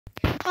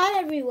Hi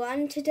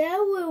everyone, today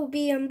we'll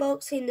be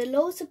unboxing the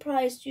LoL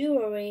Surprise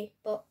Jewellery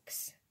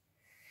box.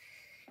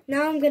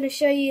 Now I'm going to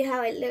show you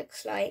how it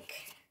looks like.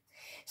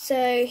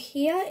 So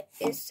here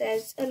it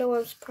says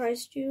LOL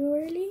Surprise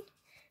Jewellery,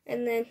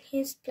 and then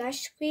here's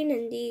splash screen,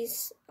 and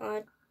these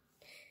are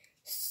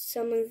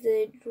some of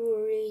the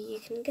jewellery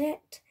you can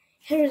get.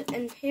 Here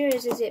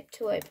is a zip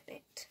to open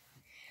it.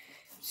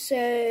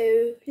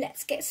 So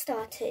let's get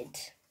started.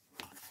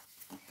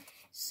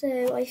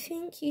 So I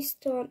think you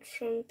start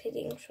from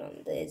putting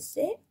from the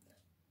zip,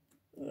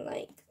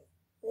 like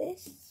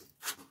this.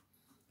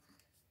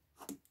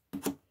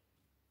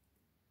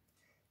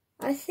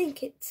 I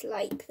think it's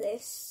like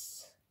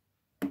this.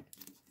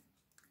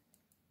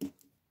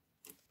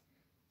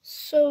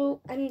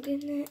 So I'm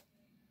gonna,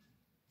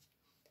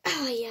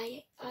 oh,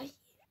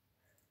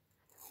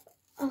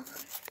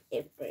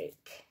 it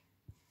broke.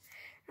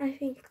 I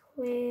think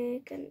we're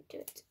gonna do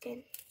it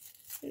again,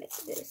 like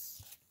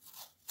this.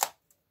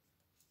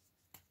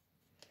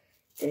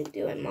 Don't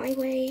do it my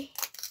way.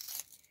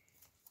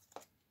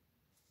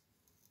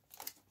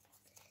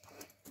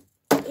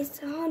 It's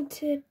hard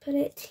to put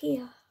it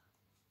here.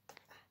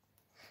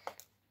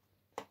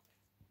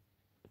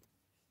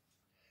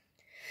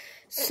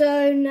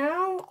 So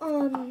now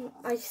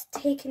I've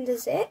taken the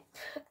zip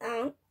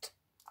out,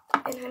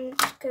 and I'm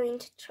just going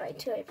to try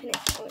to open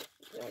it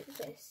like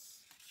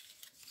this.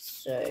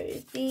 So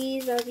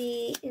these are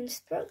the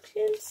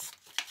instructions.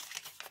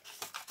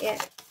 Yeah,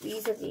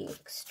 these are the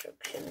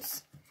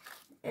instructions.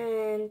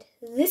 And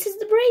this is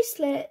the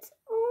bracelet.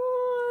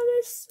 Oh,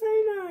 that's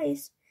so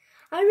nice.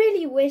 I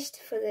really wished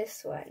for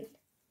this one.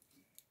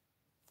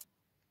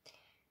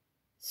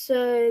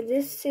 So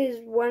this is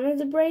one of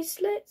the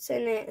bracelets,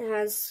 and it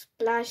has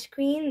splash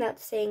screen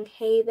that's saying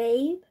 "Hey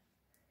babe,"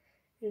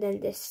 and then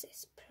this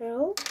is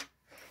pearl,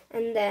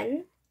 and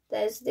then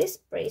there's this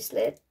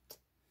bracelet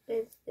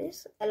with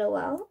this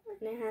LOL,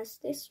 and it has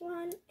this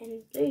one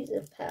and loads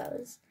of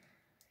pearls.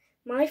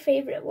 My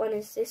favorite one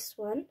is this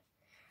one,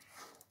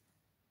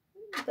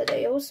 but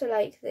I also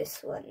like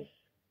this one.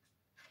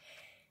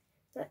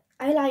 But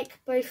I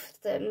like both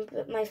of them,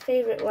 but my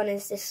favorite one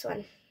is this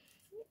one,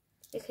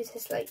 because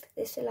it's like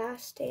this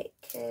elastic,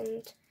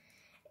 and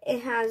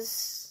it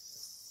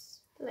has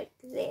like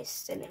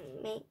this, and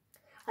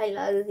I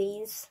love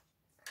these.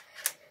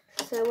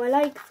 So I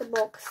like the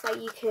box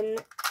that you can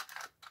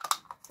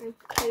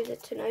close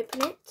it and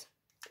open it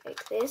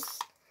like this,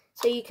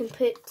 so you can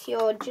put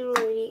your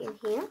jewellery in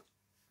here.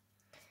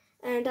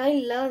 And I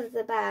love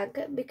the bag,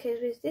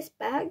 because with this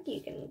bag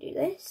you can do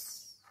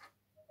this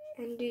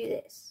and do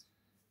this.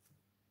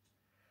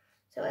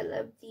 So I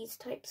love these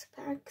types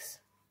of bags.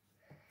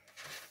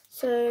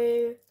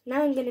 So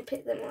now I'm going to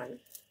put them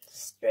on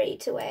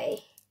straight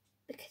away,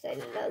 because I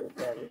love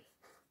them.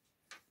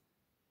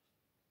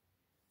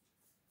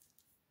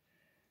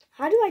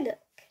 How do I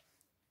look?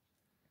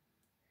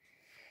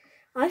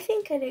 I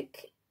think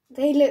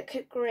they look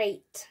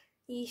great.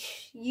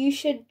 You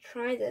should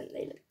try them,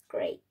 they look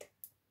great.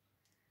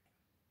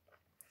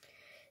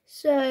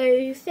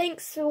 So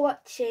thanks for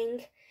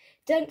watching.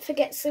 Don't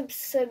forget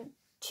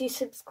to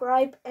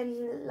subscribe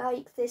and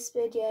like this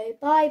video.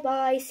 Bye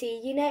bye, see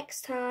you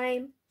next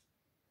time.